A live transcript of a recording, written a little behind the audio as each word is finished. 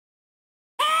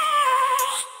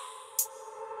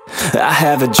I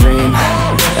have a dream,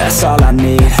 that's all I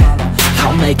need.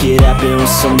 I'll make it happen with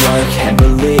some work and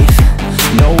belief.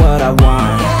 Know what I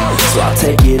want, so I'll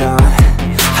take it on.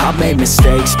 I've made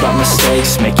mistakes, but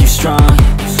mistakes make you strong.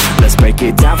 Let's break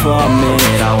it down for a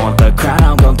minute. I want the crown,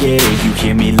 I'm gon' get it. You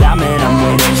hear me loud, man, I'm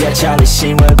winning. Yeah, Charlie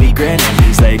Sheen will be grinning.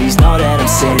 These ladies know that I'm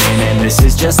sinning, and this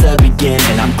is just the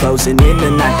beginning. I'm closing in the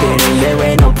ninth inning, there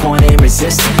ain't no point in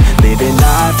resisting. Living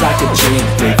life like a dream,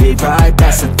 live it right,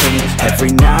 that's the thing. Every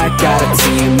night, got a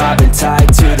team, I've been tied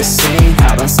to the scene.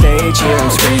 Out on stage, hear them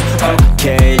scream,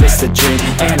 okay, it's a dream.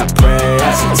 And I pray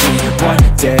as a team, one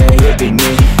day it'll be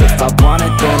me. If I want it,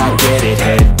 then I get it.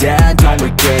 Head down, don't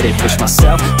regret it. Push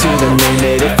myself to the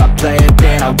limit. If I play it,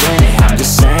 then I win it. I'm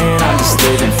just saying, I'm just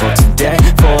living for today.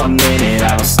 For a minute,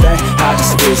 I don't stay, I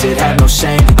just visit. Have no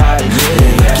shame, I admit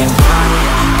it. Looking right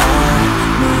at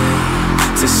me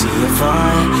to see if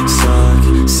I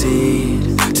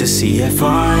succeed, to see if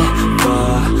I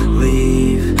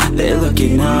believe. They're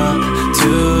looking up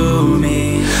to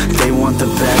me. They want the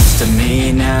best of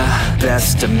me now,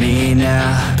 best of me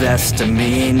now, best of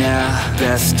me now,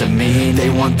 best of me. They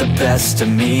want the best of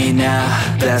me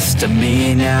now, best of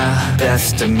me now,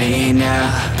 best of me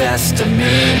now, best of me.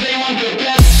 They want the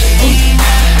best of me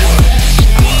now, best of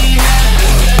me now, best of me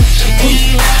now.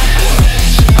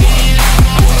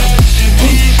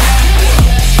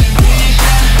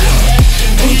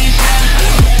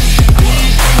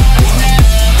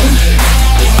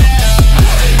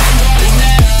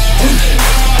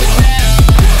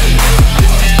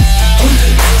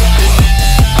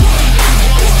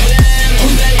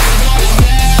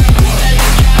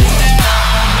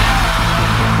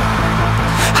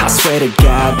 Swear to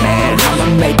God, man,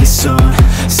 I'ma make it soon.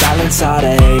 Silence all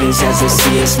the haters as they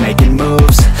see us making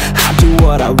moves. I do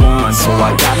what I want, so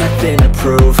I got nothing to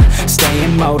prove.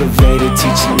 Staying motivated,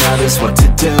 teaching others what to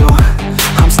do.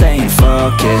 I'm staying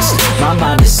focused, my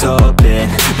mind is open.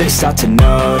 They start to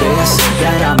notice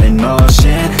that I'm in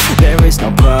motion. There is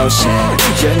no potion,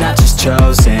 you're not just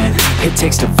chosen. It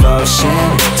takes devotion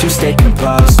to stay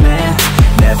composed, man.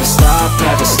 Never stop,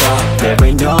 there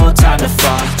ain't no time to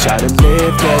fall. Try to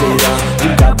live, get it all,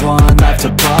 you got one life to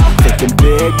ball. Thinking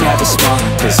big, never small,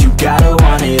 cause you gotta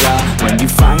want it all. When you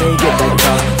finally get that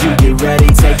call, you get ready,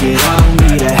 take it all.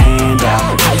 Need a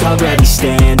handout, I already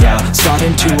stand out.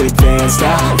 Starting to advance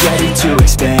now, ready to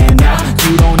expand now.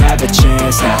 You don't have a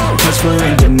chance now, cause we're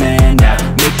in demand now.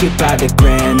 Make it by the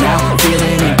grand now,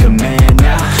 feeling in command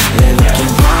now. They're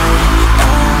looking right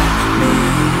at me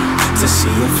to see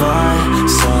if I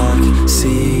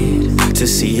succeed, to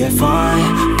see if I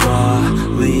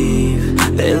believe.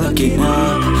 They're looking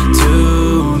up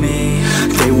to me.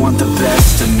 They want the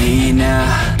best of me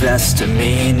now, best of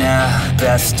me now,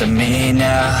 best of me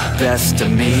now, best of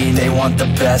me. They want the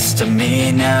best of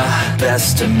me now,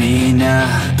 best of me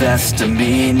now, best of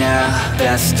me now,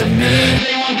 best of me.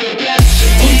 They want the